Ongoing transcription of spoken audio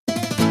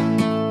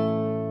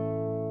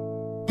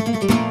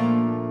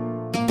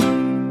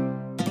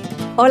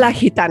Hola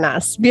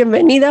gitanas,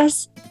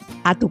 bienvenidas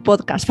a tu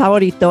podcast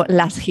favorito,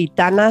 Las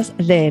Gitanas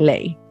de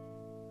LA.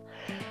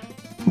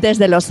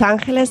 Desde Los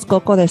Ángeles,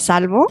 Coco de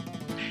Salvo,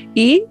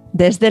 y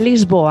desde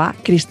Lisboa,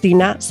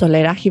 Cristina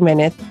Solera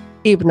Jiménez,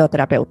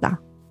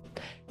 hipnoterapeuta.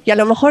 Y a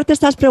lo mejor te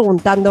estás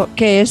preguntando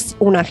qué es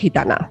una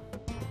gitana.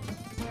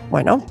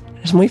 Bueno,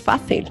 es muy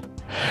fácil.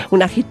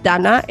 Una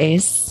gitana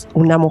es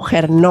una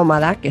mujer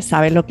nómada que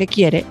sabe lo que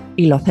quiere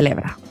y lo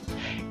celebra.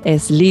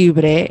 Es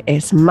libre,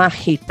 es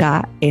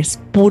mágica,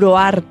 es puro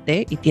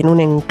arte y tiene un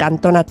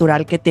encanto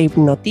natural que te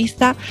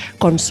hipnotiza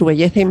con su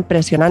belleza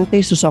impresionante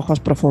y sus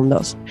ojos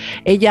profundos.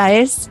 Ella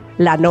es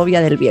la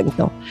novia del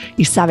viento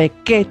y sabe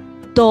que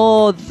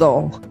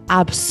todo,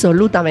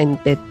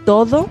 absolutamente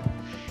todo,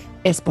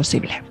 es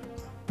posible.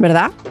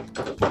 ¿Verdad?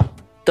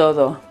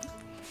 Todo.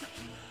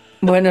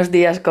 Buenos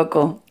días,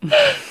 Coco.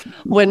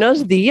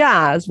 Buenos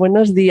días,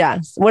 buenos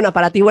días. Bueno,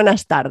 para ti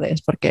buenas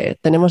tardes, porque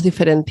tenemos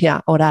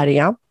diferencia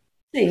horaria.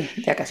 Sí,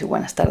 ya casi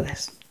buenas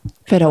tardes.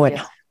 Pero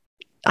bueno,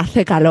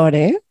 hace calor,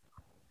 ¿eh?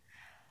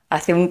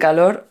 Hace un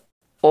calor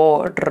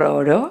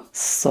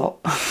horroroso.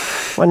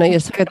 Bueno, y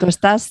es que tú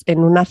estás en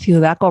una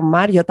ciudad con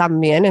mar, yo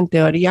también, en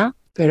teoría,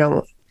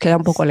 pero queda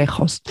un poco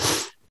lejos.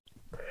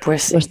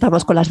 Pues sí. No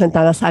estamos con las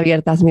ventanas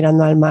abiertas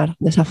mirando al mar,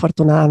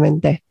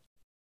 desafortunadamente.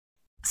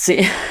 Sí,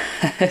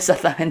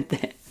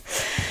 exactamente.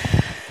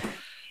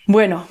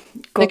 Bueno,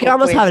 Coco, ¿de qué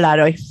vamos a hablar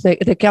hoy?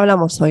 ¿De qué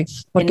hablamos hoy?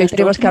 Porque hoy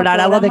tenemos que hablar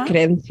algo de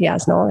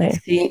creencias, ¿no?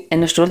 Sí, en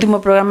nuestro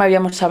último programa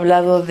habíamos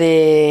hablado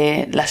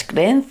de las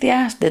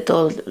creencias, de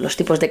todos los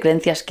tipos de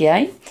creencias que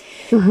hay.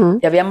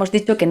 Y habíamos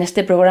dicho que en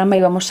este programa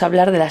íbamos a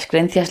hablar de las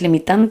creencias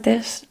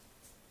limitantes,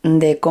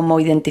 de cómo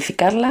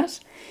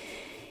identificarlas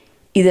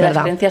y de las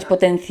creencias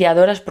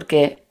potenciadoras,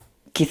 porque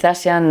quizás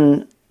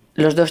sean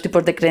los dos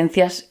tipos de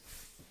creencias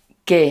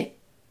que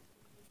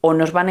o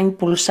nos van a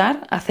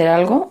impulsar a hacer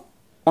algo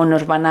o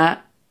nos van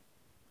a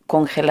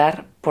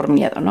congelar por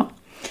miedo, ¿no?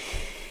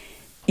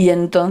 Y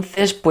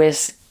entonces,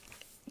 pues,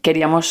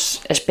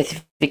 queríamos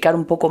especificar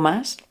un poco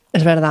más.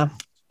 Es verdad.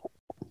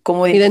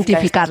 Cómo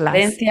identificar estas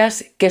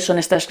creencias, qué son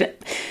estas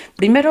creencias.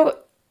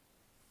 Primero,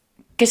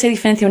 ¿qué se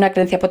diferencia una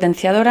creencia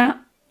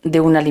potenciadora de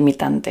una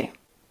limitante?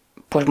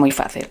 Pues muy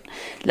fácil.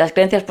 Las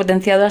creencias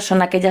potenciadoras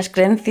son aquellas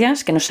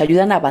creencias que nos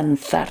ayudan a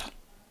avanzar.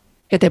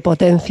 Que te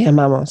potencian,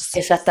 vamos.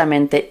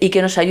 Exactamente, y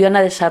que nos ayudan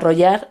a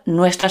desarrollar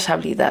nuestras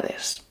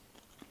habilidades.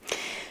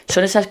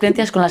 Son esas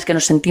creencias con las que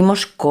nos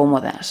sentimos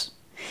cómodas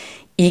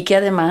y que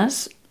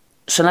además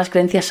son las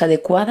creencias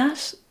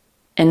adecuadas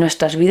en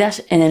nuestras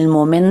vidas en el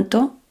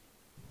momento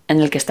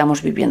en el que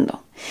estamos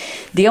viviendo.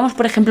 Digamos,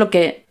 por ejemplo,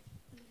 que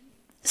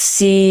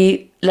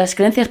si las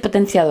creencias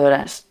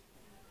potenciadoras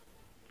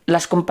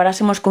las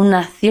comparásemos con una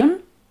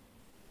acción,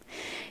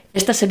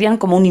 estas serían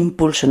como un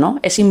impulso, ¿no?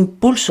 Ese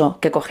impulso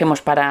que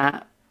cogemos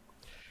para...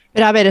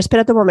 Pero a ver,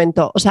 espérate un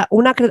momento. O sea,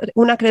 una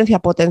creencia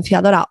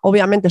potenciadora,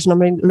 obviamente su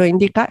nombre lo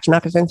indica, es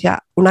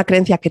una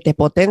creencia que te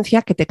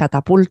potencia, que te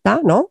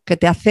catapulta, ¿no? Que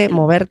te hace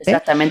moverte.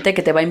 Exactamente,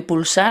 que te va a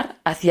impulsar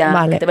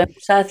hacia, que te va a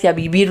impulsar hacia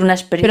vivir una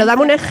experiencia. Pero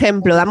dame un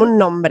ejemplo, dame un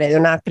nombre de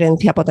una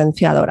creencia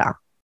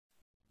potenciadora.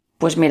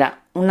 Pues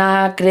mira,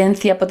 una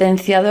creencia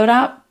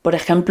potenciadora, por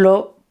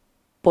ejemplo,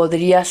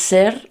 podría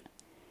ser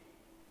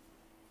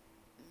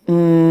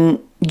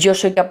yo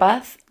soy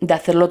capaz de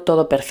hacerlo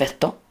todo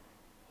perfecto.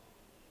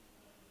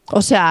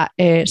 O sea,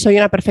 soy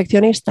una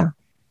perfeccionista.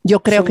 Yo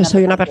creo que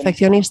soy una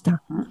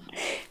perfeccionista.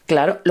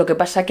 Claro, lo que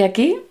pasa que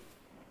aquí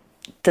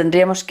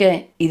tendríamos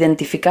que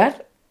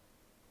identificar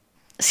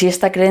si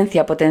esta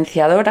creencia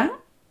potenciadora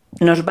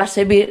nos va a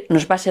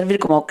servir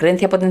como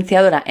creencia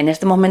potenciadora en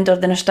estos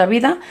momentos de nuestra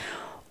vida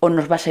o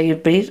nos va a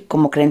servir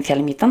como creencia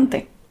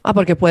limitante. Ah,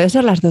 porque puede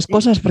ser las dos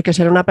cosas, porque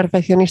ser una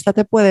perfeccionista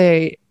te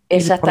puede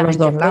ir por los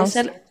dos lados.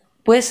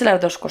 Puede ser las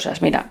dos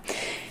cosas, mira.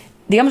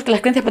 Digamos que las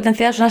creencias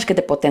potenciadas son las que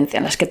te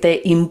potencian, las que te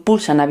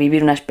impulsan a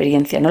vivir una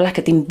experiencia, no las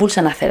que te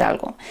impulsan a hacer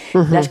algo.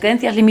 Las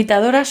creencias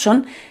limitadoras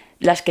son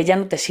las que ya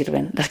no te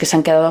sirven, las que se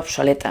han quedado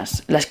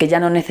obsoletas, las que ya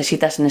no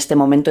necesitas en este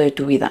momento de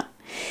tu vida.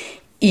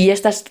 Y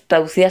estas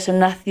traducidas en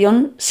una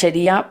acción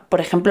sería, por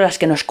ejemplo, las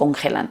que nos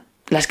congelan,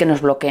 las que nos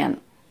bloquean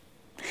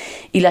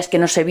y las que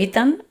nos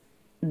evitan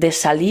de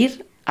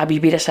salir a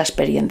vivir esa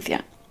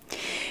experiencia.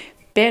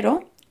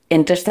 Pero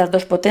entre estas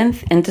dos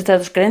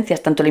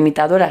creencias, tanto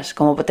limitadoras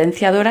como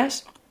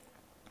potenciadoras,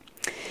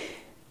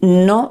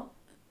 no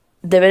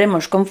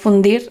deberemos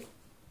confundir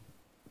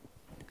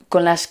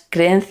con las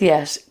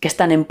creencias que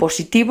están en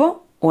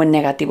positivo o en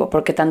negativo,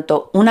 porque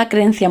tanto una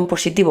creencia en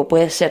positivo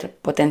puede ser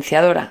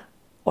potenciadora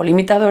o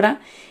limitadora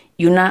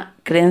y una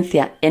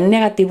creencia en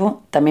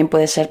negativo también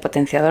puede ser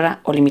potenciadora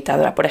o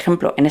limitadora. Por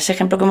ejemplo, en ese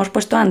ejemplo que hemos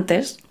puesto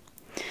antes,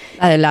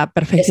 la de la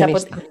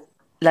perfeccionista.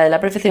 La de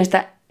la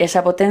perfeccionista,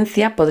 esa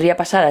potencia podría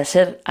pasar a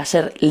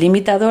ser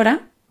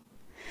limitadora,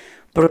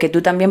 porque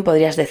tú también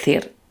podrías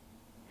decir,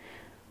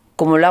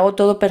 como lo hago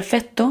todo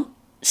perfecto,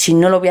 si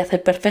no lo voy a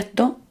hacer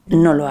perfecto,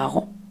 no lo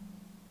hago.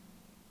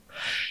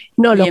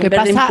 No, Y lo en que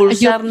vez de pasa,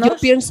 impulsarnos,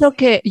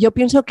 yo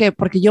pienso que,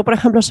 porque yo, por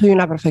ejemplo, soy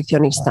una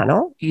perfeccionista,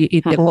 ¿no?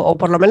 Y tengo, o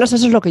por lo menos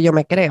eso es lo que yo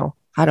me creo.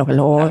 Claro, que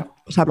luego, claro,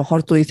 pues a lo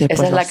mejor tú dices, esa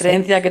pues es no la sé.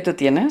 creencia que tú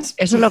tienes.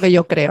 Eso es lo que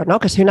yo creo, ¿no?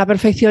 Que soy una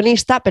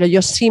perfeccionista, pero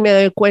yo sí me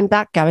doy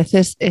cuenta que a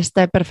veces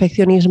este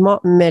perfeccionismo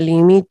me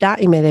limita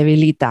y me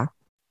debilita.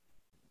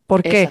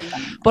 ¿Por qué?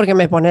 Exactamente. Porque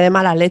me pone de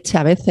mala leche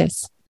a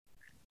veces.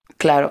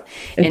 Claro.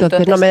 Entonces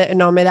Entonces,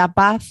 no me da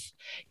paz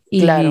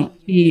claro,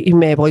 y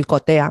me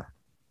boicotea.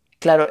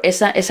 claro,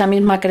 esa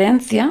misma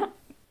creencia,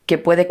 que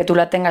puede que tú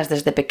la tengas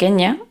desde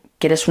pequeña,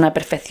 que eres una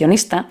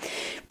perfeccionista,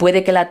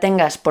 puede que la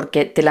tengas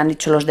porque te la han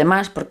dicho los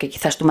demás, porque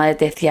quizás tu madre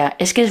te decía,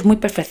 es que eres muy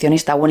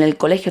perfeccionista, o en el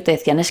colegio te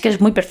decían, es que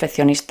eres muy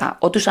perfeccionista,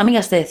 o tus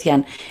amigas te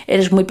decían,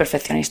 eres muy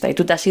perfeccionista, y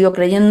tú te has ido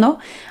creyendo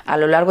a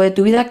lo largo de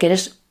tu vida que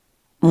eres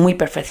muy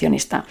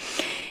perfeccionista.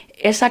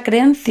 Esa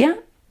creencia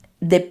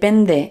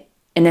depende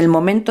en el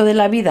momento de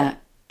la vida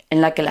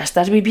en la que la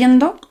estás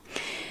viviendo,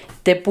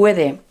 te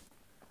puede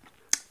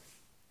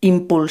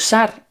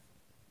impulsar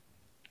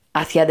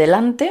hacia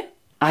adelante,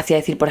 hacia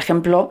decir, por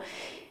ejemplo,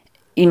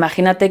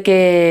 imagínate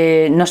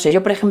que, no sé,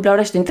 yo por ejemplo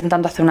ahora estoy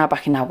intentando hacer una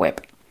página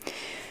web.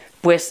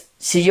 Pues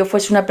si yo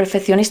fuese una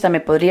perfeccionista me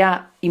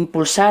podría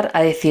impulsar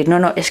a decir, no,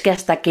 no, es que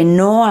hasta que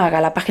no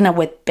haga la página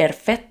web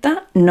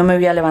perfecta no me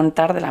voy a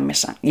levantar de la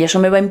mesa. Y eso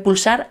me va a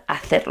impulsar a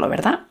hacerlo,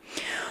 ¿verdad?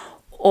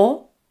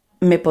 O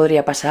me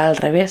podría pasar al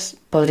revés.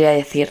 Podría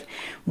decir,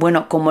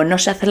 bueno, como no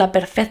se hace la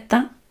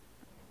perfecta,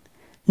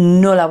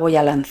 no la voy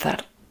a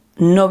lanzar.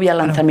 No voy a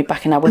lanzar Claro. mi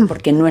página web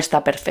porque no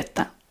está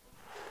perfecta.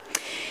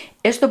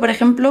 Esto, por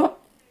ejemplo,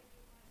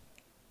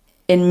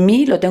 en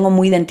mí lo tengo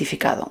muy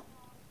identificado.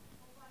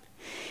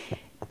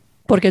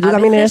 Porque tú A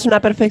también eres veces,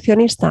 una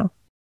perfeccionista.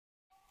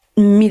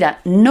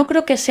 mira, no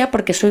creo que sea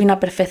porque soy una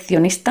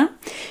perfeccionista,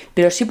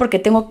 pero sí porque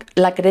tengo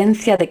la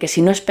creencia de que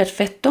si no es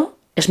perfecto,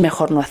 es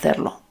mejor no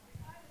hacerlo.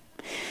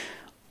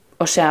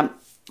 O sea,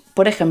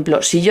 por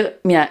ejemplo, si yo,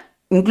 mira,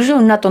 incluso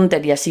una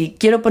tontería, si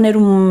quiero poner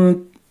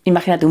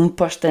imagínate, un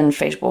post en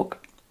Facebook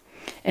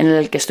en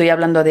el que estoy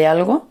hablando de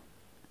algo,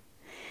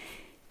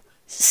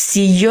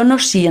 si yo no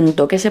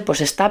siento que ese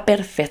post está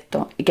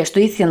perfecto y que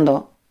estoy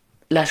diciendo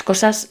las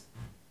cosas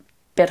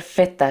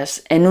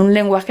perfectas, en un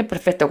lenguaje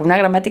perfecto, con una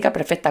gramática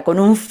perfecta, con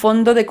un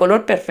fondo de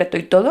color perfecto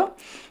y todo,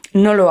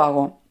 no lo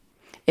hago.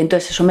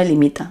 Entonces eso me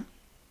limita.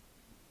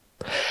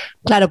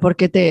 Claro,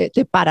 porque te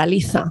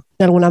paraliza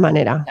de alguna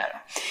manera.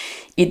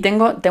 Y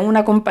tengo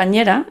una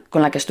compañera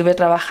con la que estuve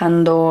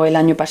trabajando el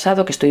año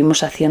pasado, que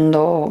estuvimos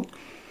haciendo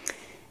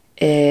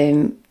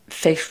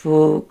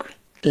Facebook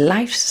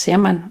Lives, se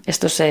llaman,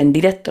 estos en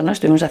directo, ¿no?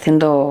 Estuvimos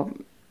haciendo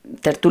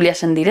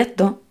tertulias en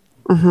directo.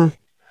 Ujú.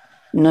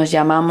 Nos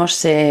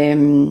llamamos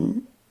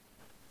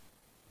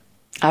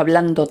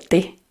Hablando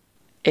Té,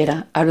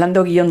 era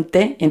Hablando guión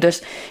té.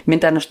 Entonces,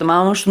 mientras nos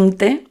tomábamos un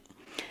té,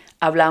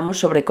 hablábamos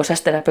sobre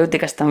cosas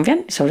terapéuticas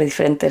también, sobre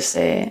diferentes...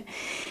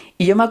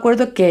 Y yo me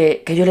acuerdo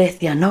que yo le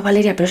decía, no,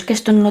 Valeria, pero es que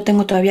esto no lo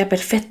tengo todavía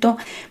perfecto,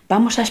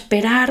 vamos a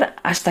esperar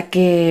hasta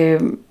que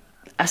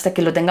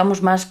lo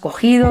tengamos más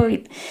cogido.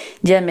 Y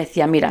ella me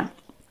decía, mira,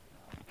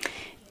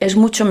 es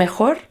mucho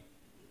mejor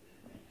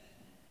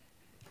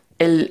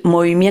el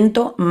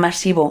movimiento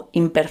masivo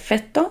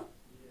imperfecto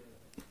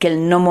que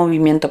el no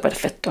movimiento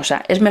perfecto. O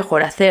sea, es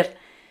mejor hacer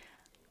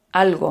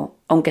algo,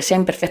 aunque sea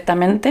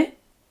imperfectamente,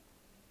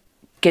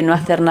 que no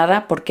hacer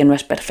nada porque no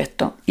es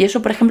perfecto. Y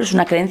eso, por ejemplo, es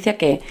una creencia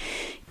que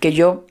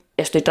yo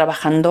estoy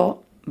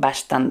trabajando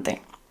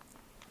bastante,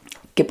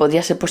 que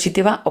podría ser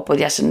positiva o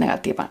podría ser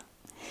negativa.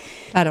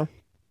 Claro.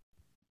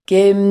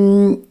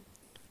 ¿Qué,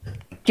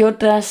 qué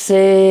otras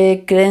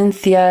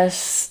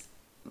creencias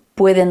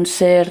pueden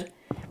ser,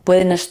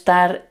 pueden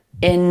estar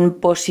en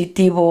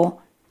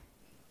positivo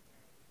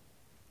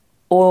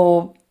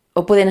o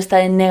pueden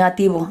estar en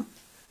negativo?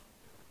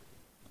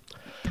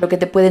 Lo que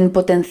te pueden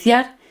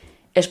potenciar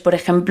es, por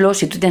ejemplo,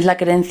 si tú tienes la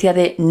creencia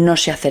de no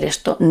sé hacer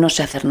esto, no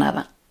sé hacer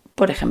nada,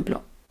 por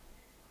ejemplo.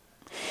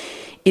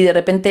 Y de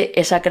repente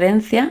esa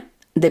creencia,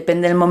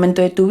 depende del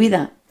momento de tu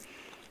vida,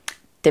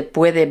 te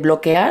puede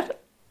bloquear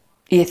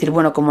y decir,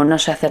 bueno, como no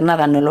sé hacer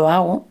nada, no lo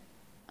hago.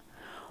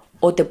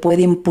 O te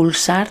puede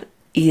impulsar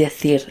y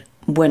decir,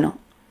 bueno,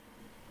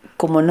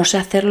 como no sé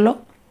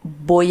hacerlo,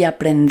 voy a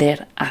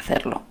aprender a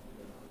hacerlo.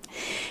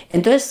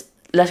 Entonces,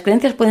 las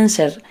creencias pueden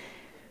ser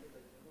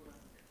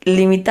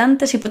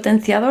limitantes y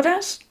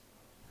potenciadoras.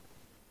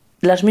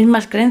 Las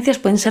mismas creencias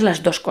pueden ser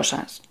las dos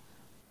cosas,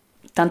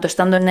 tanto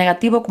estando en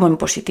negativo como en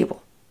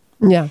positivo.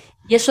 Ya.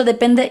 Y eso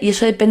depende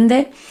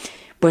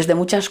pues de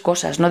muchas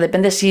cosas, ¿no?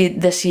 Depende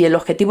de si el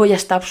objetivo ya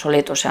está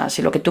obsoleto, o sea,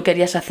 si lo que tú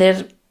querías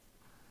hacer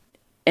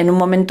en un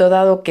momento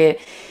dado que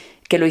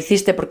lo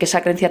hiciste porque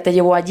esa creencia te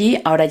llevó allí,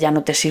 ahora ya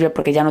no te sirve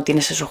porque ya no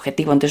tienes ese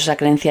objetivo, entonces esa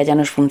creencia ya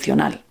no es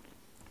funcional.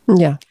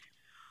 Ya.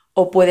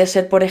 O puede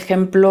ser, por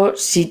ejemplo,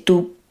 si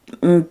tú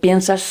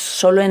piensas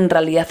solo en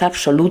realidad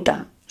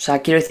absoluta. O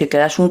sea, quiero decir que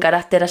das un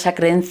carácter a esa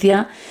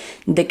creencia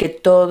de que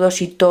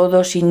todos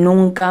y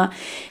nunca.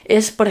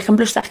 Es, por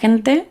ejemplo, esta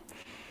gente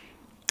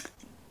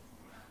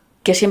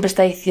que siempre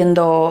está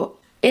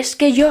diciendo, es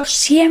que yo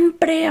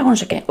siempre hago no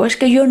sé qué, o es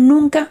que yo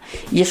nunca,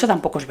 y eso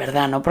tampoco es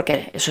verdad, ¿no?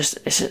 Porque eso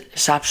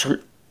es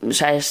absoluto, o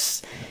sea,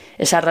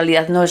 esa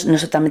realidad no es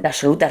totalmente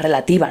absoluta, es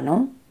relativa,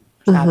 ¿no?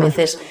 O sea, a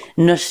veces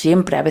no es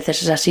siempre, a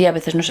veces es así, a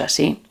veces no es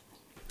así.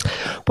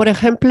 Por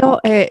ejemplo,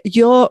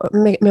 yo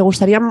me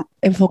gustaría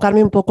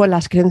enfocarme un poco en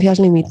las creencias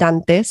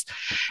limitantes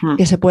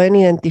que se pueden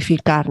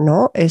identificar,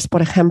 ¿no? Es,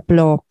 por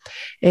ejemplo,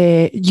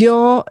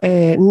 yo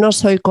no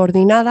soy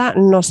coordinada,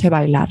 no sé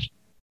bailar.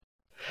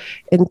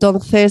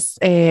 Entonces,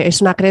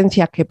 es una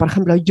creencia que, por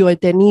ejemplo, yo he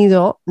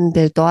tenido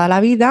de toda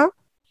la vida,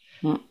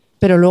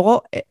 pero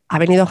luego ha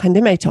venido gente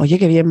y me ha dicho, oye,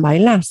 qué bien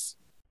bailas.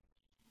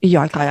 Y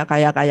yo, ay, calla,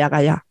 calla, calla,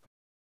 calla.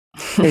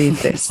 ¿Qué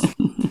dices?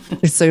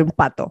 Soy un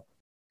pato.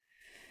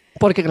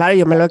 Porque claro,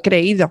 yo me lo he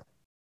creído,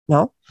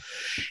 ¿no?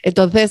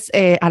 Entonces,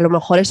 a lo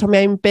mejor eso me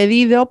ha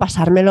impedido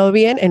pasármelo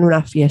bien en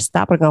una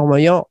fiesta, porque como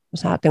yo, o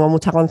sea, tengo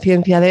mucha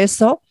conciencia de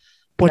eso,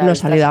 pues no Claro, he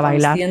salido estás a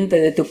bailar. consciente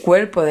de tu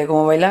cuerpo, de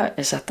cómo baila,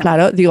 exactamente.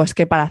 Claro, digo, es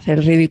que para hacer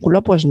el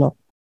ridículo, pues no.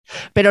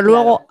 Pero Claro.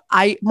 luego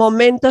hay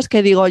momentos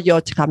que digo yo,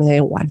 chica, me da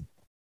igual.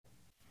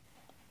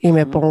 Y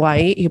me pongo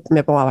ahí y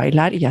me pongo a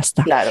bailar y ya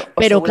está. Claro, o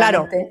Pero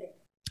claro, seguramente,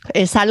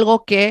 es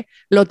algo que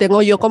lo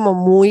tengo yo como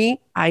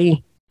muy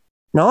ahí,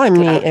 ¿no?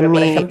 claro, En pero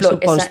por mi ejemplo,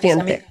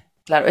 subconsciente.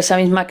 claro, esa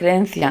misma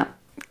creencia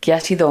que ha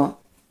sido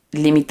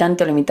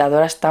limitante o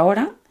limitadora hasta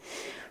ahora,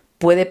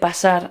 puede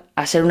pasar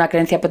a ser una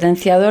creencia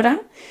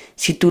potenciadora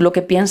si tú lo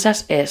que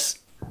piensas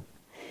es: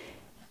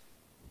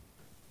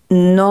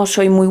 no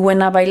soy muy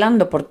buena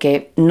bailando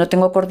porque no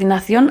tengo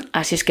coordinación,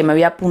 así es que me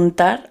voy a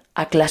apuntar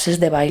a clases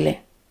de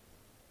baile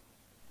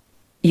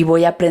y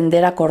voy a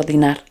aprender a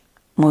coordinar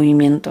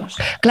movimientos.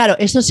 Claro,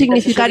 eso Y entonces eso,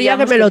 significaría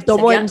que digamos, me lo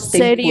tomo sería, en te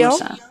serio.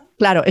 impulsa.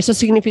 Claro, eso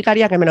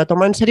significaría que me lo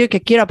tomo en serio y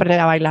que quiero aprender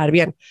a bailar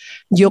bien.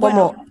 Yo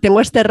como Bueno, tengo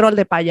este rol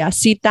de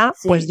payasita,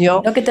 pues sí,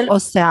 yo, no que o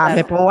sea,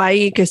 me claro, pongo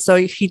ahí que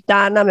soy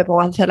gitana, me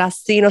pongo a hacer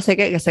así, no sé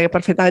qué, que sé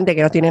perfectamente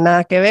que no tiene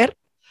nada que ver,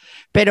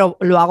 pero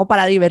lo hago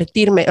para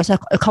divertirme. O sea,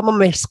 es como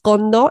me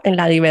escondo en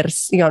la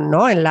diversión,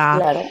 ¿no?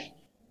 claro,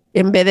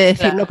 En vez de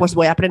decir, no, claro, pues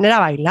voy a aprender a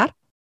bailar,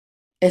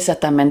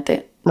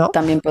 exactamente. ¿no?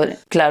 También podría,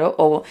 claro,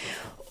 o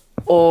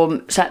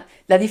sea,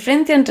 la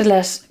diferencia entre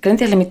las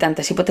creencias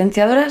limitantes y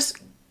potenciadoras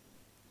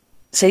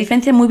se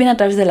diferencia muy bien a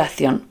través de la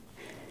acción.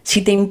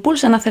 Si te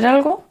impulsan a hacer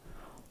algo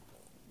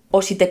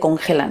o si te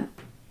congelan.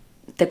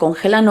 Te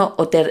congelan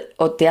o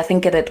te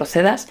hacen que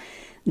retrocedas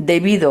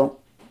debido,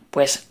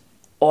 pues,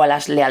 o a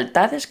las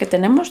lealtades que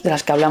tenemos, de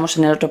las que hablamos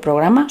en el otro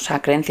programa, o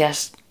sea,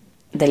 creencias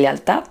de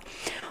lealtad,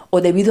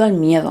 o debido al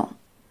miedo.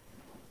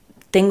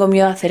 Tengo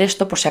miedo a hacer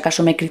esto por si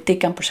acaso me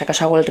critican, por si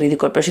acaso hago el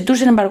ridículo. Pero si tú,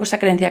 sin embargo, esa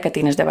creencia que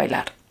tienes de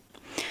bailar,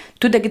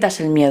 tú te quitas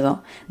el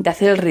miedo de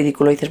hacer el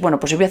ridículo y dices, bueno,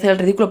 pues si voy a hacer el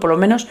ridículo, por lo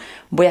menos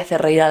voy a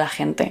hacer reír a la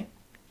gente.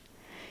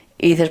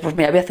 Y dices, pues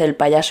mira, voy a hacer el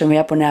payaso y me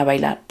voy a poner a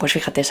bailar. Pues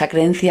fíjate, esa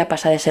creencia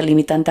pasa de ser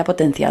limitante a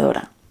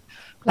potenciadora.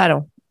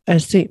 Claro,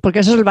 sí, porque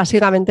eso es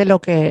básicamente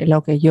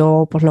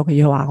pues lo que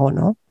yo hago,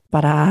 ¿no?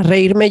 Para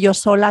reírme yo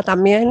sola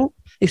también,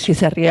 y si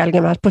se ríe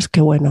alguien más, pues qué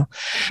bueno.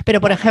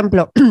 Pero, por Claro.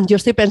 ejemplo, yo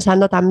estoy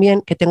pensando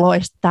también que tengo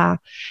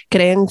esta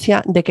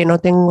creencia de que no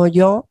tengo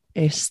yo,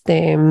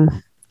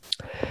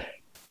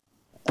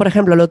 por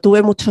ejemplo, lo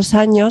tuve muchos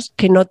años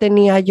que no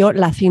tenía yo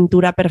la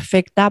cintura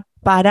perfecta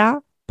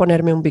para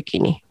ponerme un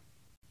bikini.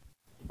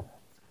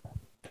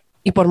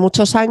 Y por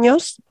muchos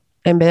años,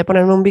 en vez de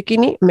ponerme un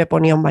bikini, me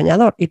ponía un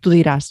bañador. Y tú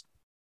dirás,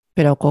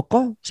 pero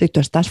Coco, si tú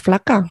estás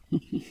flaca,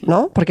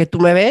 ¿no? Porque tú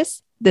me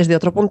ves desde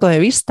otro punto de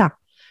vista.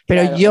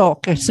 Pero Claro, yo,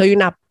 que soy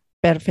una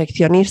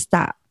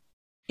perfeccionista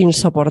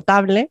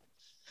insoportable,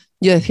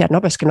 yo decía,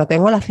 no, pues que no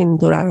tengo la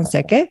cintura, no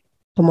sé qué,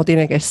 cómo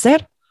tiene que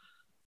ser.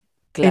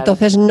 claro.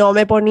 Entonces no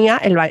me ponía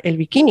el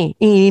bikini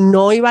y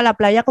no iba a la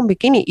playa con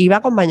bikini, iba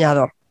con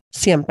bañador,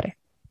 siempre.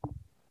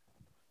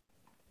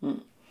 Mm.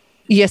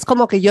 Y es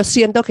como que yo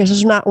siento que eso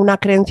es una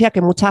creencia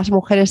que muchas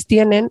mujeres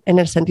tienen en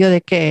el sentido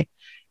de que,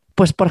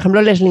 pues, por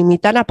ejemplo, les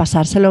limitan a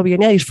pasárselo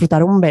bien y a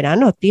disfrutar un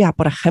verano, tía,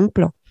 por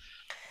ejemplo.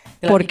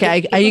 Claro, Porque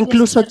y qué hay podrías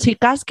incluso hacer?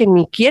 chicas que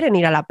ni quieren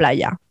ir a la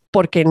playa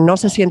porque no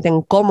se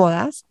sienten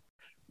cómodas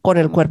con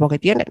el Mm. cuerpo que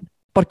tienen,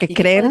 porque ¿Y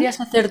qué creen, podrías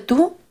hacer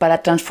tú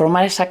para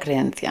transformar esa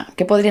creencia?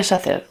 ¿Qué podrías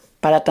hacer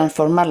para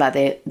transformarla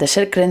de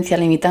ser creencia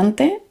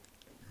limitante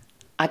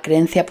a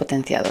creencia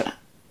potenciadora?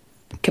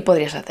 ¿Qué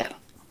podrías hacer?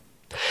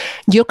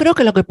 yo creo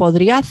que lo que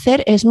podría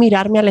hacer es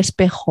mirarme al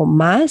espejo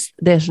más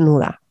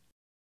desnuda.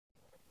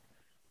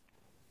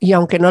 Y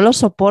aunque no lo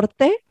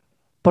soporte,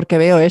 porque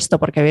veo esto,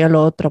 porque veo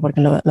lo otro,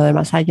 porque lo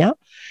demás allá,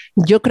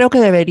 yo creo que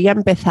debería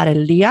empezar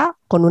el día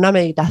con una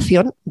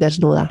meditación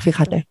desnuda,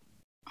 fíjate.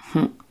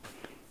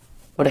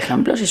 Por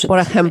ejemplo, si eso Por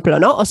te sirve. ejemplo,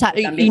 ¿no? O sea,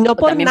 y no O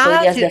por también nada,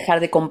 podrías dejar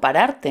de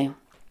compararte.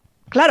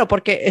 claro,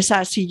 porque o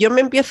sea, si yo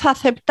me empiezo a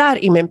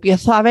aceptar y me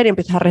empiezo a ver y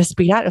empiezo a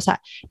respirar, o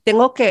sea,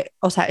 tengo que,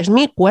 o sea, es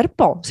mi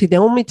cuerpo. Si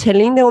tengo un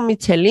Michelin, tengo un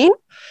Michelin.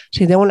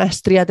 Si tengo una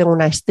estría, tengo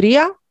una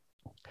estría.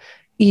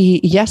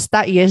 y ya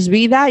está, y es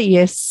vida y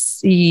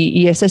es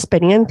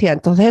experiencia.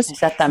 Entonces,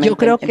 yo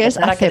creo que es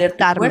empezar a querer tu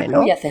aceptarme,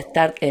 cuerpo ¿no? y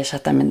aceptar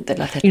exactamente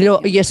la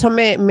aceptación. Y eso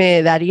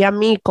me daría a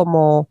mí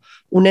como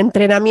un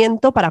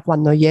entrenamiento para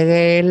cuando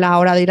llegue la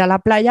hora de ir a la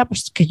playa,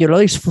 pues que yo lo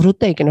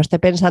disfrute y que no esté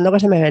pensando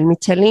que se me ve el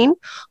Michelin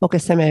o que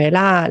se me ve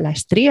la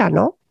estría,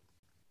 ¿no?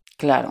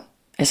 Claro,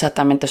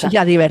 exactamente. O sea, Y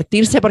a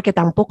divertirse, porque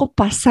tampoco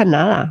pasa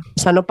nada.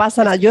 O sea, no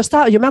pasa nada. es-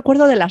 Yo me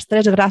acuerdo de las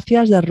tres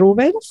gracias de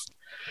Rubens,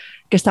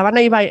 que estaban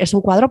ahí, es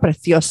un cuadro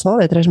precioso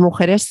de tres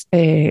mujeres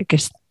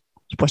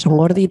pues son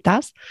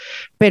gorditas,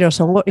 Rellenitas, pero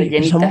son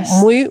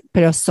muy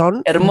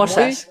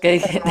hermosas, que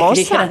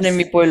dijeran en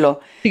mi hermosas. pueblo.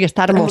 Sí, que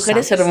está Tres hermosa,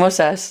 mujeres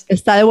hermosas.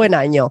 está de buen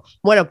año.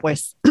 Bueno,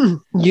 pues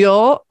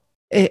yo,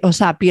 o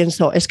sea,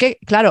 pienso, es que,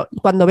 claro,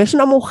 cuando ves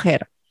una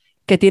mujer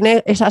que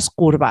tiene esas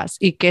curvas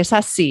y que es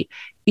así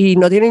y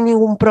no tiene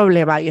ningún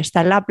problema y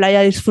está en la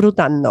playa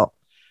disfrutando,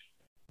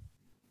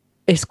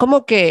 es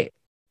como que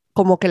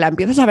la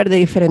empiezas a ver de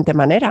diferente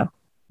manera.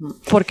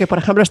 Porque, por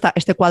ejemplo,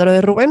 este cuadro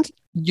de Rubens,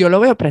 yo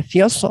lo veo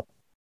precioso.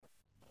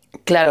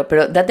 Claro,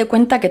 pero date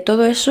cuenta que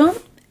todo eso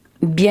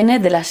viene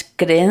de las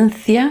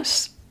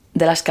creencias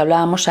de las que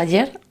hablábamos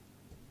ayer,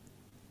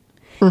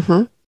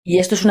 Ujú. y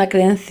esto es una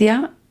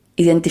creencia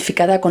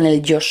identificada con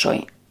el yo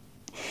soy.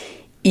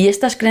 Y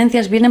estas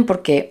creencias vienen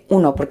porque,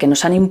 uno, porque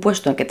nos han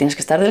impuesto que tienes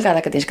que estar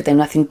delgada, que tienes que tener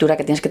una cintura,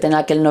 que tienes que tener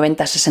aquel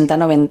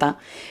 90-60-90,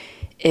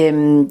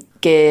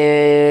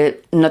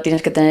 que no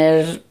tienes que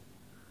tener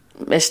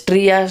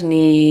estrías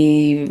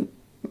ni...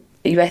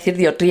 iba a decir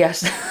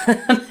diotrías,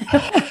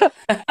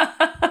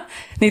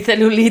 ni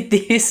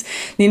celulitis,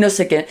 ni no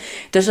sé qué.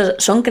 Entonces,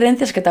 son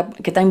creencias que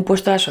te ha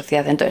impuesto la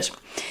sociedad. Entonces,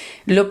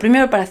 lo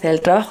primero para hacer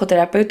el trabajo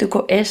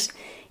terapéutico es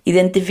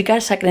identificar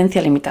esa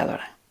creencia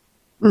limitadora.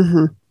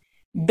 Ujú.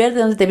 Ver de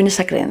dónde te viene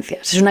esa creencia.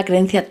 Si es una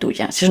creencia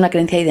tuya, si es una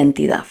creencia de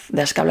identidad,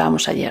 de las que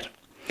hablábamos ayer.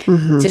 Si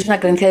Ujú. es una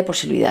creencia de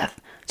posibilidad,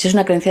 si es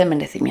una creencia de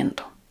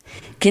merecimiento.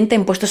 ¿Quién te ha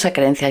impuesto esa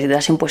creencia? Si te la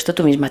has impuesto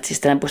tú misma, si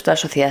te la ha impuesto la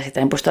sociedad, si te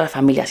la ha impuesto la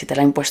familia, si te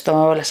la ha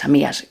impuesto las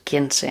amigas,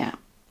 quien sea.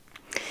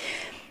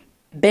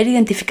 Ver e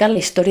identificar la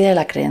historia de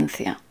la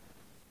creencia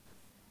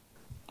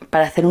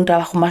para hacer un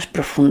trabajo más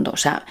profundo. O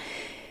sea,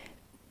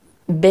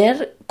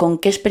 ver con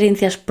qué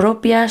experiencias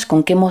propias,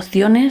 con qué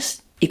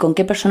emociones y con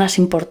qué personas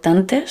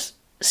importantes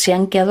se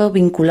han quedado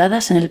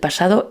vinculadas en el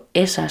pasado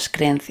esas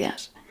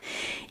creencias.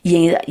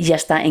 Y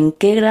hasta en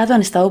qué grado han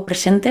estado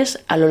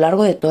presentes a lo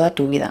largo de toda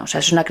tu vida. O sea,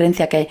 es una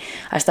creencia que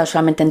ha estado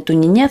solamente en tu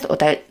niñez o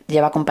te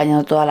lleva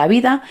acompañando toda la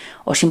vida,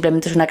 o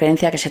simplemente es una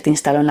creencia que se te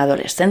instaló en la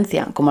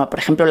adolescencia, como por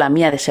ejemplo la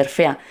mía de ser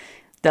fea,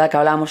 de la que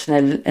hablábamos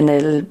en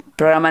el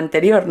programa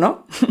anterior,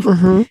 ¿no?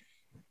 Ujú.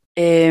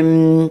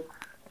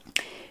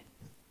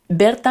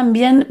 Ver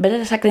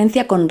esa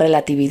creencia con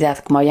relatividad,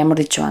 como habíamos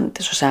dicho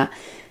antes. O sea,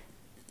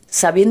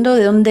 sabiendo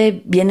de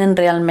dónde vienen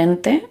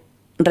realmente,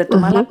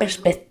 retomar Ujú. la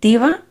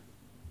perspectiva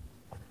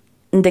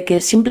de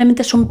que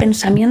simplemente son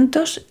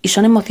pensamientos y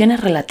son emociones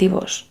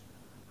relativos.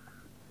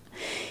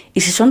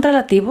 Y si son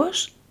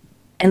relativos,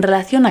 ¿en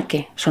relación a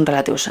qué son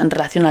relativos? En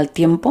relación al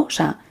tiempo, o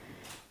sea,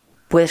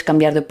 puedes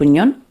cambiar de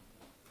opinión.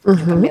 Yo he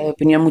Ujú. cambiado de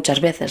opinión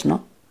muchas veces,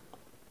 ¿no?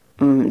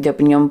 De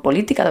opinión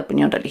política, de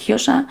opinión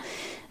religiosa,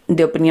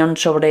 de opinión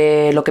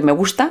sobre lo que me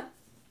gusta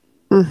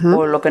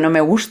Ujú. o lo que no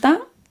me gusta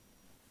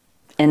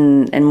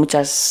en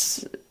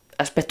muchos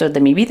aspectos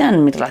de mi vida,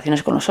 en mis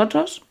relaciones con los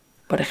otros,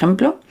 por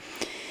ejemplo.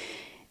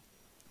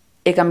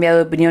 He cambiado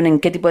de opinión en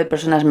qué tipo de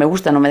personas me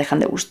gustan o me dejan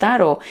de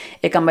gustar, o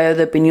he cambiado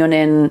de opinión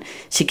en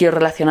si quiero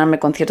relacionarme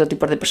con cierto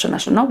tipo de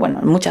personas o no.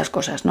 Bueno, muchas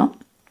cosas, ¿no?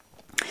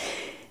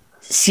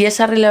 Si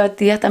esa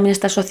relatividad también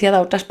está asociada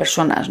a otras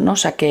personas, ¿no? O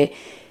sea, que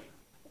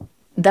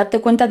darte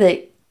cuenta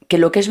de que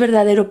lo que es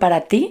verdadero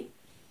para ti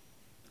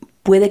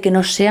puede que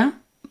no sea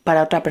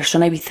para otra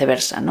persona y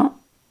viceversa, ¿no?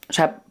 O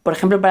sea, por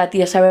ejemplo, para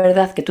ti esa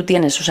verdad que tú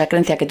tienes, o esa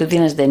creencia que tú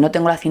tienes de no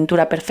tengo la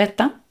cintura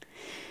perfecta,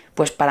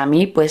 pues para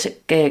mí, pues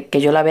que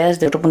yo la vea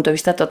desde otro punto de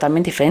vista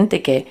totalmente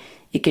diferente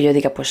y que yo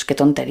diga, pues qué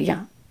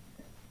tontería,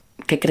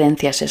 qué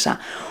creencia es esa.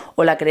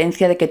 O la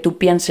creencia de que tú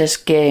pienses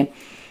que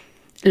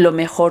lo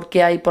mejor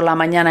que hay por la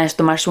mañana es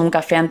tomarse un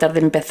café antes de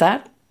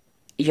empezar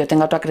y yo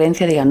tenga otra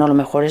creencia y diga, no, lo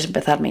mejor es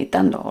empezar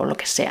meditando o lo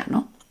que sea,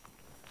 ¿no?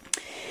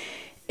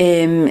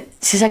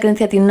 Si esa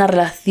creencia tiene una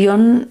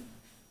relación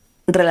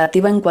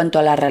relativa en cuanto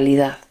a la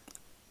realidad.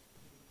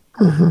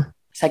 Ujú. O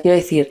sea, quiero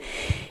decir,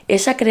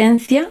 esa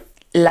creencia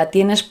la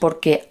tienes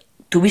porque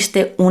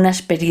tuviste una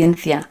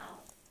experiencia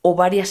o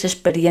varias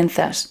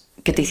experiencias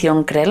que te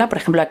hicieron creerla. Por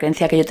ejemplo, la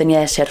creencia que yo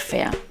tenía de ser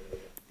fea.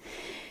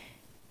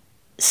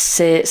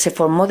 Se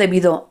formó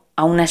debido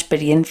a una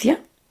experiencia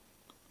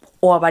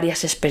o a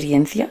varias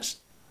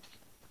experiencias.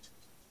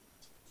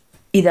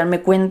 Y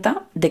darme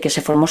cuenta de que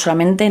se formó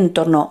solamente en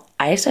torno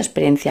a esa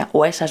experiencia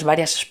o a esas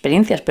varias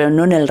experiencias, pero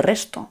no en el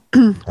resto.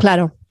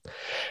 Claro,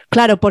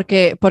 claro,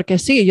 porque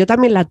sí, yo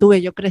también la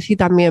tuve, yo crecí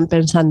también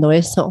pensando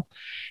eso,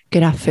 que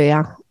era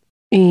fea.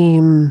 Y,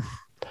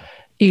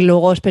 y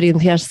luego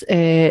experiencias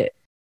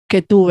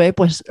que tuve,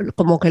 pues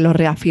como que lo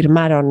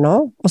reafirmaron,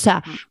 ¿no? O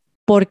sea,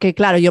 porque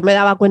claro, yo me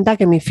daba cuenta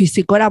que mi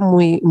físico era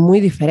muy, muy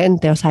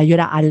diferente. O sea, yo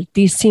era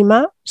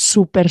altísima,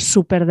 súper,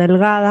 súper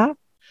delgada.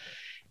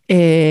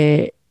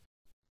 eh,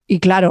 y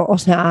claro, o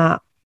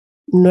sea,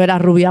 no era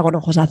rubia con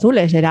ojos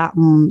azules, era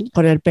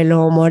con el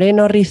pelo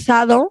moreno,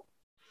 rizado.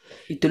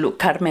 Y tú,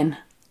 Carmen.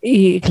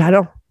 Y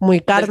claro, muy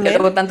Es que Carmen.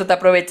 luego tanto te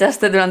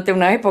aprovechaste durante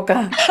una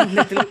época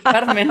de tu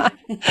Carmen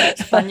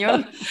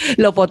español.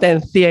 Lo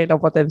potencié, lo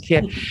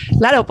potencié.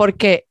 Claro,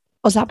 porque,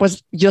 o sea,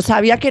 pues yo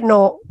sabía que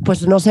no,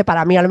 pues no sé,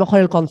 para mí a lo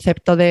mejor el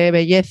concepto de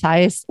belleza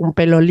es un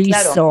pelo Claro,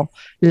 liso,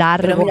 pero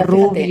largo, mira, fíjate,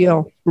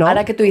 rubio, ¿no?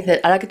 ahora que tú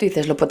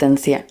dices lo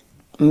potencié.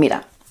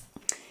 Mira,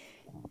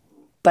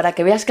 para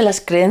que veas que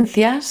las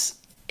creencias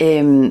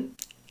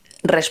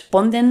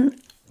responden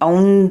a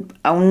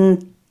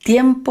un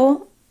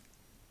tiempo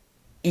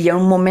y a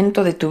un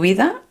momento de tu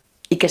vida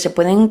y que se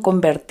pueden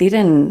convertir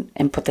en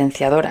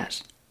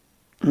potenciadoras,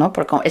 ¿no?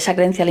 Porque esa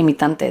creencia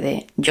limitante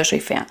de yo soy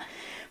fea.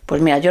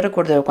 Pues mira, yo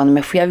recuerdo que cuando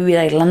me fui a vivir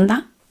a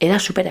Irlanda era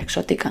súper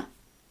exótica.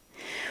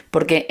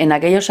 Porque en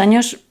aquellos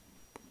años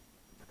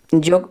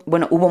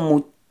hubo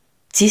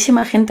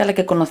muchísima gente a la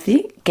que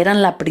conocí que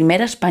eran la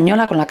primera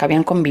española con la que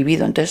habían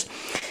convivido. Entonces,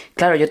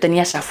 claro, yo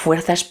tenía esa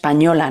fuerza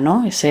española,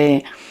 ¿no?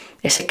 Ese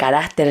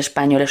carácter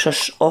español,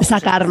 esos ojos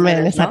Esa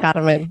Carmen, españoles, esa ¿no?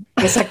 Carmen.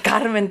 Esa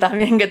Carmen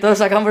también que todos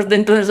sacamos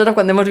dentro de nosotros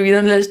cuando hemos vivido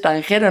en el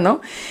extranjero,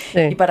 ¿no?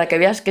 Y Sí. para que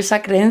veas que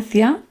esa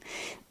creencia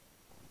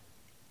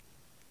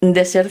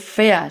de ser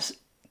feas,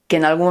 que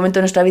en algún momento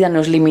de nuestra vida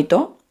nos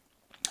limitó,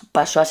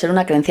 pasó a ser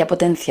una creencia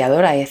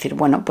potenciadora y decir,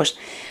 bueno, pues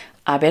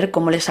a ver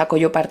cómo le saco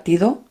yo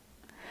partido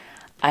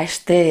a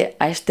este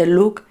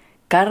look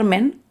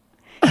Carmen,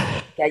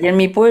 que allá en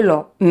mi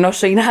pueblo no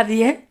soy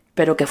nadie,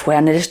 pero que fuera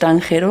en el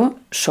extranjero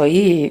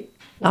soy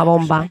La una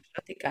persona bomba.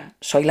 exótica,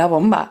 soy la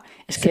bomba.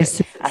 Es Sí, que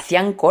sí,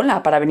 hacían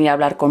cola para venir a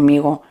hablar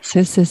conmigo.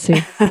 sí, sí, sí.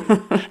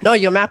 No,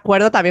 yo me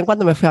acuerdo también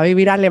cuando me fui a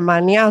vivir a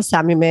Alemania, o sea,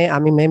 a mí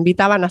me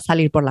invitaban a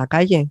salir por la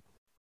calle.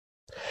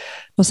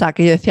 O sea,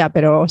 que yo decía,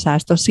 pero, o sea,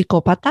 estos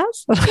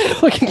psicópatas,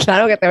 porque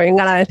claro que te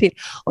vengan a decir,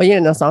 oye,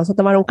 nos vamos a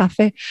tomar un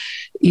café.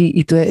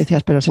 Y tú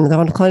decías, pero si no te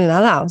conozco de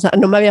nada. O sea,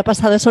 no me había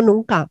pasado eso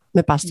nunca.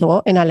 Me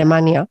pasó en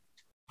Alemania.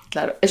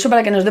 Claro, eso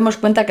para que nos demos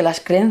cuenta que las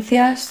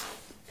creencias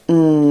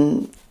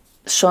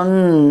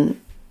son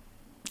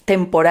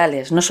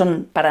temporales, no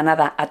son para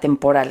nada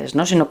atemporales,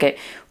 ¿no? Sino que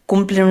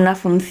cumplen una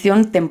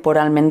función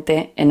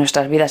temporalmente en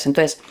nuestras vidas.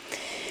 Entonces,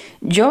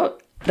 yo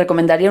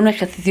recomendaría un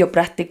ejercicio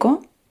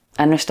práctico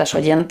a nuestras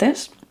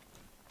oyentes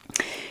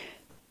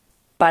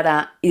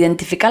para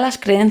identificar las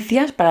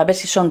creencias, para ver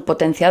si son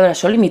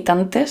potenciadoras o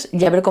limitantes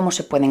y a ver cómo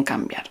se pueden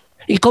cambiar.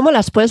 ¿Y cómo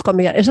las puedes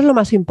combinar? Eso es lo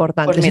más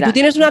importante. Pues Si tú mira,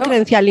 tienes una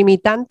creencia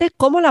limitante,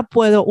 ¿cómo la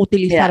puedo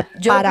utilizar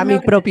para mi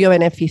propio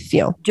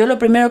beneficio? yo lo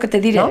primero que te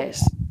 ¿No? diré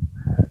es,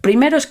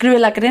 primero escribe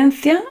la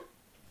creencia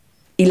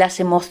y las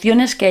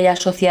emociones que hay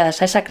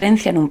asociadas a esa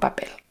creencia en un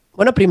papel.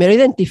 Bueno, primero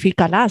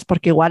identifícalas,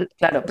 porque igual,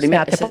 Claro, o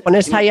sea, te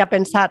pones ahí a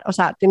pensar, o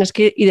sea, tienes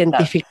que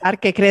identificar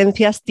qué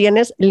creencias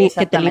tienes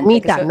que te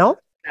limitan, ¿no?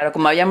 Claro,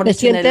 como habíamos Te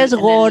dicho en sientes en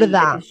el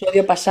gorda,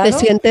 episodio te pasado,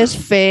 sientes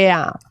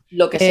fea.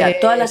 lo que sea,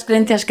 todas las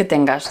creencias que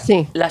tengas,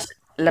 Sí.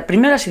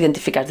 primero las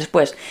identificas,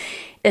 después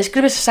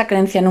escribes esa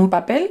creencia en un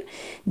papel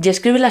y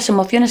escribes las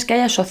emociones que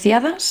hay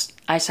asociadas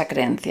a esa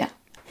creencia.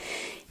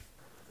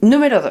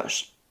 Número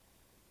 2.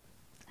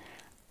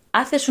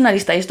 Haces una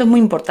lista, y esto es muy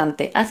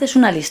importante, haces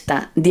una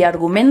lista de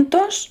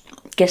argumentos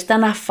que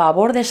están a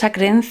favor de esa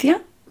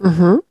creencia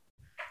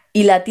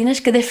y la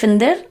tienes que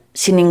defender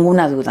sin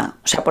ninguna duda.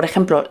 O sea, por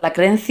ejemplo, la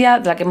creencia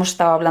de la que hemos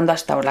estado hablando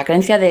hasta ahora, la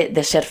creencia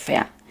de ser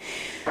fea.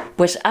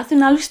 Pues haz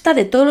una lista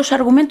de todos los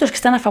argumentos que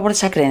están a favor de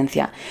esa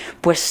creencia.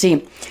 Pues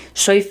sí,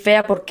 soy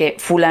fea porque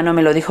fulano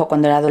me lo dijo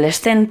cuando era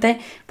adolescente,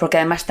 porque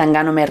además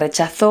Tangano me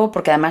rechazó,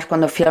 porque además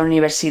cuando fui a la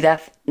universidad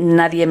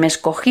nadie me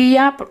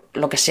escogía,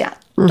 lo que sea.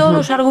 Todos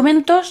los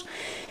argumentos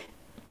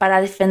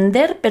para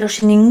defender, pero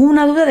sin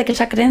ninguna duda de que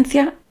esa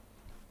creencia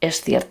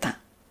es cierta.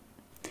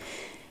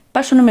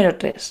 Paso número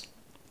 3.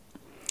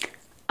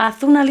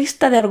 Haz una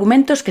lista de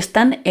argumentos que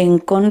están en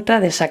contra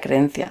de esa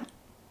creencia.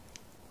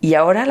 Y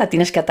ahora la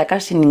tienes que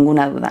atacar sin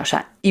ninguna duda. O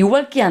sea,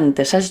 igual que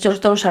antes has hecho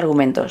todos los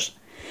argumentos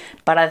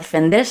para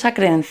defender esa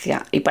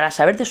creencia y para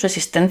saber de su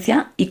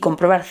existencia y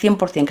comprobar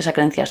 100% que esa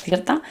creencia es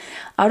cierta,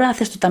 ahora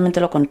haces totalmente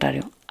lo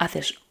contrario.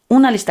 Haces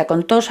una lista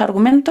con todos los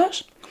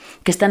argumentos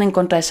que están en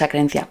contra de esa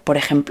creencia. Por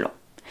ejemplo,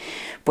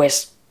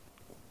 pues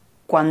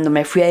cuando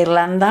me fui a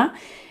Irlanda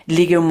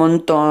ligué un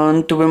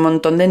montón, tuve un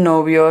montón de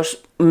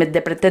novios,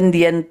 de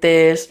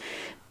pretendientes,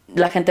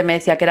 la gente me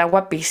decía que era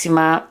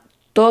guapísima.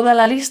 Toda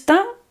la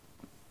lista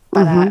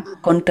para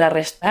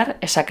contrarrestar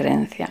esa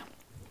creencia.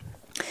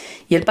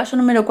 Y el paso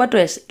número 4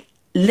 es,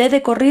 lee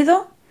de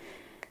corrido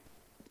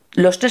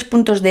los 3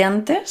 puntos de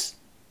antes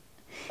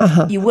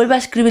y vuelve a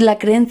escribir la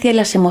creencia y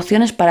las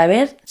emociones para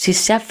ver si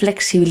se ha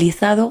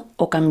flexibilizado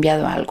o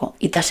cambiado algo.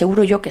 Y te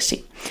aseguro yo que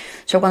sí.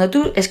 O sea, cuando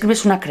tú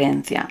escribes una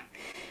creencia,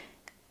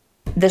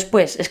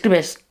 después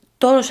escribes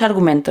todos los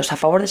argumentos a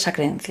favor de esa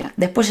creencia,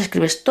 después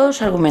escribes todos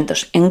los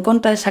argumentos en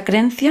contra de esa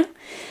creencia,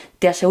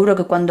 te aseguro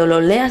que cuando lo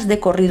leas de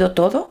corrido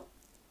todo,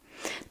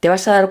 te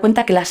vas a dar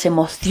cuenta que las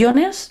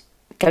emociones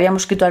que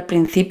habíamos escrito al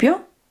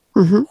principio,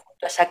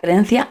 esa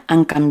creencia,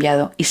 han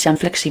cambiado y se han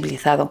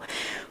flexibilizado.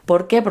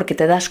 ¿Por qué? Porque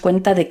te das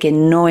cuenta de que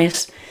no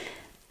es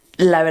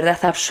la verdad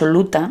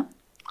absoluta,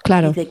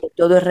 claro, y de que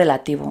todo es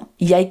relativo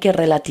y hay que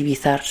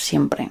relativizar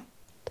siempre.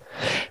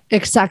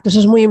 Exacto, eso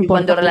es muy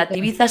importante. Y cuando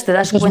relativizas te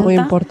das eso es cuenta muy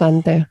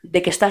importante.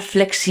 de que estás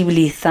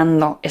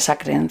flexibilizando esa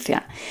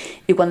creencia.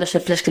 Y cuando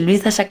se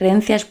flexibiliza esa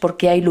creencia es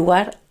porque hay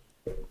lugar,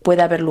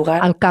 puede haber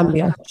lugar al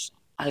cambio.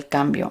 Al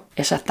cambio,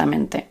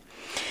 exactamente.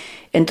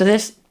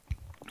 Entonces,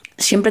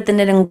 siempre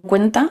tener en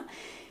cuenta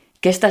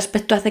que este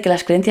aspecto hace que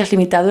las creencias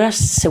limitadoras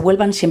se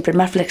vuelvan siempre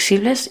más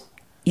flexibles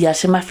y al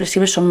ser más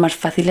flexibles son más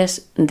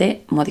fáciles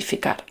de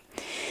modificar.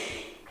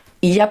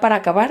 Y ya para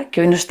acabar,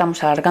 que hoy nos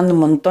estamos alargando un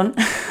montón.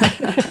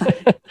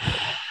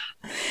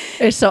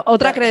 Eso,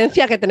 otra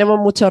creencia que tenemos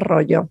mucho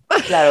rollo.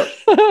 Claro,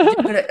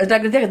 otra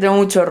creencia que tenemos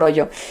mucho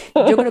rollo.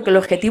 Yo creo que el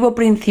objetivo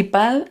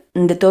principal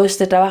de todo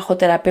este trabajo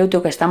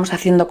terapéutico que estamos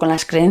haciendo con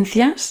las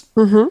creencias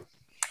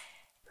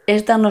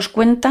es darnos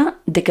cuenta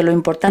de que lo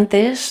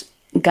importante es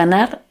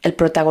ganar el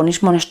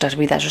protagonismo en nuestras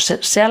vidas, o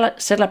sea,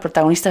 ser las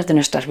protagonistas de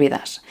nuestras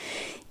vidas.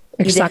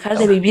 Exacto. Y dejar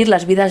de vivir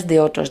las vidas de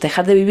otros,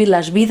 dejar de vivir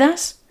las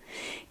vidas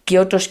que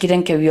otros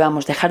quieren que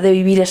vivamos, dejar de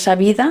vivir esa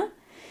vida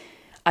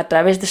a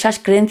través de esas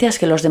creencias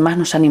que los demás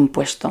nos han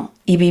impuesto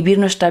y vivir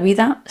nuestra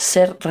vida,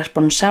 ser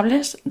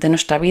responsables de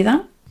nuestra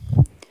vida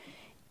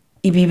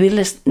y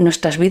vivir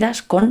nuestras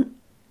vidas con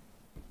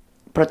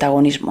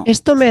protagonismo.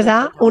 Esto me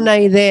da una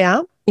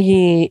idea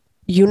y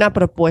una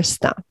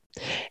propuesta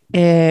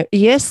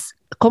y es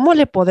cómo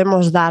le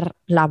podemos dar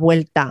la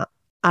vuelta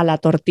a la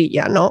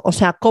tortilla, ¿no? O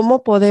sea,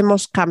 cómo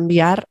podemos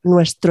cambiar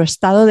nuestro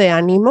estado de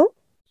ánimo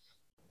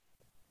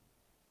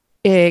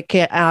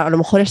que a lo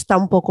mejor está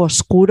un poco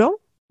oscuro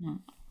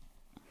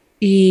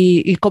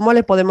y cómo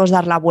le podemos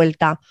dar la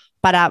vuelta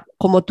para,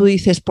 como tú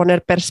dices,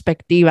 poner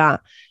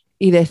perspectiva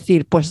y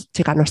decir, pues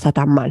chica, no está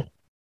tan mal.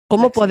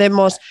 ¿Cómo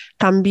podemos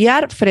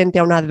cambiar frente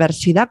a una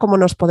adversidad? ¿Cómo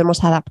nos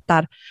podemos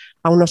adaptar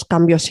a unos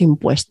cambios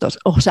impuestos?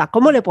 O sea,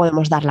 ¿cómo le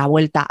podemos dar la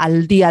vuelta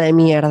al día de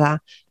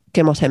mierda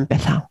que hemos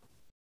empezado?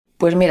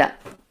 Pues mira,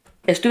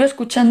 estuve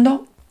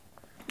escuchando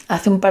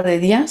hace un par de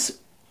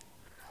días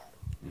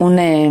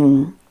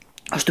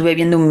estuve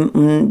viendo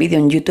un vídeo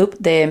en YouTube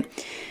de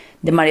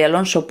María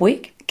Alonso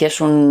Puig, que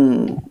es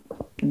un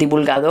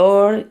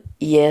divulgador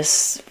y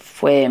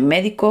fue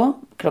médico,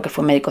 creo que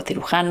fue médico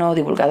cirujano,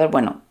 divulgador,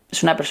 bueno,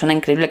 es una persona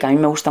increíble que a mí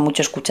me gusta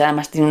mucho escuchar,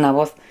 además tiene una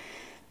voz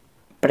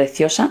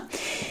preciosa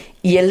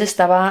y él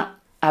estaba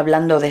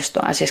hablando de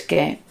esto, así es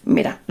que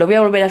mira, lo voy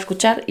a volver a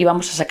escuchar y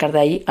vamos a sacar de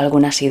ahí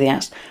algunas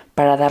ideas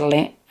para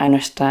darle a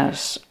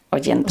nuestras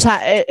oyentes. O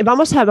sea,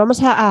 vamos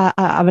a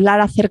hablar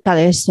acerca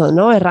de eso,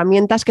 ¿no?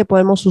 Herramientas que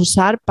podemos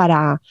usar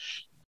para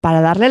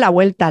darle la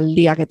vuelta al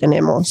día que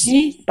tenemos.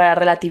 Sí, para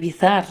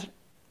relativizar.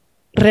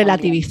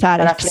 Relativizar,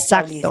 para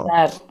exacto.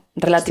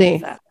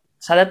 Relativizar. Sí.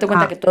 O sea, date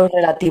cuenta que todo es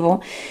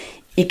relativo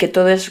y que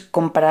todo es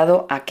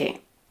comparado a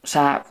qué. O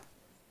sea,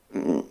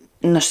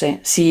 no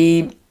sé,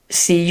 si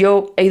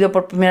yo he ido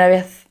por primera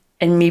vez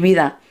en mi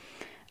vida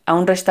a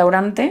un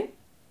restaurante,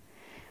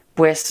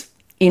 pues,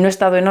 y no he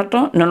estado en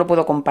otro, no lo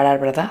puedo comparar,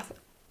 ¿verdad?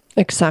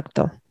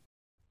 Exacto.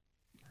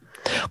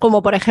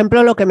 Como por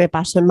ejemplo lo que me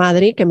pasó en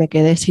Madrid, que me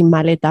quedé sin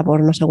maleta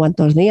por no sé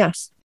cuántos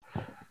días.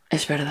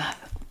 Es verdad.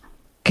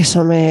 Que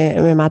eso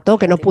me mató,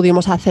 que no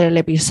pudimos hacer el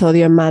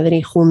episodio en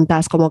Madrid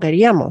juntas como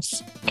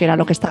queríamos, que era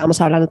lo que estábamos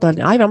hablando todo el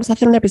día. Ay, vamos a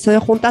hacer un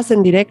episodio juntas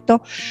en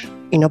directo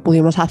y no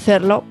pudimos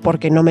hacerlo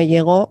porque no me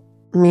llegó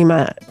mi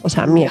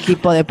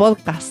equipo de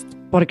podcast,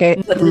 porque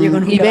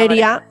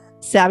Iberia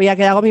se había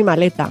quedado con mi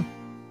maleta.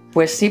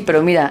 Pues sí,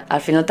 pero mira,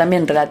 al final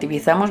también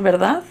relativizamos,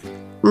 ¿verdad?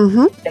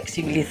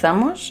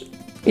 Flexibilizamos.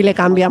 Y le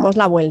cambiamos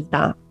la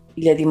vuelta.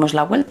 Y le dimos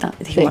la vuelta.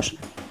 Y dijimos,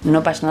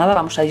 no pasa nada,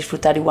 vamos a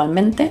disfrutar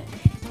igualmente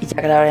y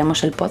ya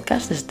grabaremos el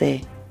podcast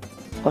desde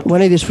otro.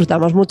 Bueno, y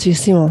disfrutamos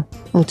muchísimo.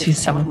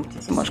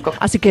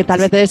 Así que tal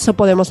vez de eso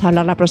podemos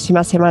hablar la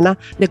próxima semana,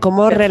 de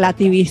cómo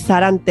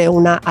relativizar ante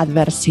una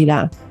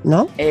adversidad,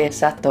 ¿no?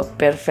 Exacto,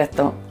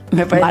 perfecto.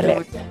 Me parece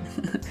muy bien.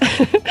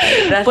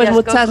 Gracias, pues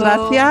muchas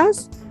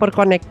gracias por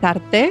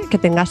conectarte, que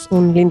tengas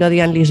un lindo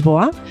día en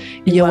Lisboa.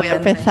 Y yo voy a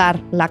empezar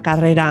la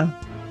carrera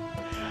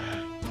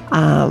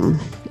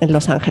en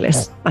Los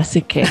Ángeles,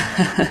 así que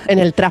en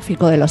el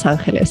tráfico de Los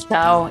Ángeles.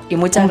 Chao, y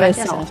muchas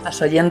gracias a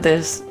nuestras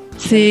oyentes.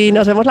 Sí,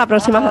 nos vemos la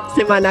próxima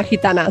semana,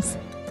 gitanas.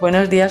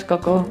 Buenos días,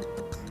 Coco.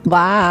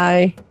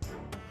 Bye.